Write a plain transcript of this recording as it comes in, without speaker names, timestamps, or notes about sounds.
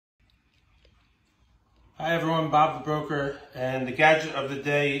Hi everyone, Bob the Broker, and the gadget of the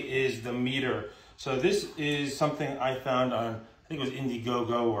day is the meter. So this is something I found on, I think it was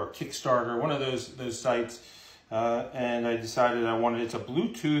Indiegogo or Kickstarter, one of those sites, and I decided it's a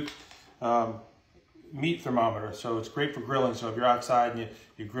Bluetooth meat thermometer. So it's great for grilling. So if you're outside and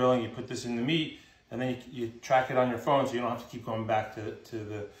you're grilling, you put this in the meat, and then you track it on your phone, so you don't have to keep going back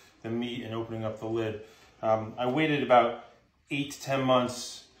to the meat and opening up the lid. I waited about 8 to 10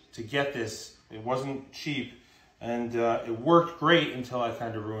 months to get this. It wasn't cheap, and it worked great until I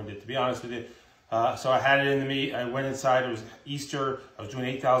kind of ruined it, to be honest with you. So I had it in the meat. I went inside. It was Easter. I was doing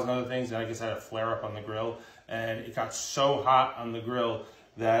 8,000 other things, and I guess I had a flare up on the grill. And it got so hot on the grill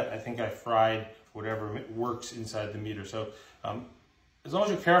that I think I fried whatever works inside the meter. So as long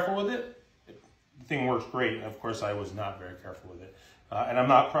as you're careful with it, the thing works great. Of course, I was not very careful with it. And I'm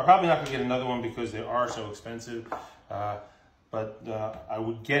probably not going to get another one because they are so expensive. But I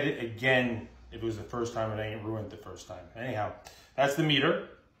would get it again if it was the first time and I ain't ruined the first time. Anyhow, that's the meter.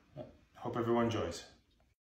 Hope everyone enjoys.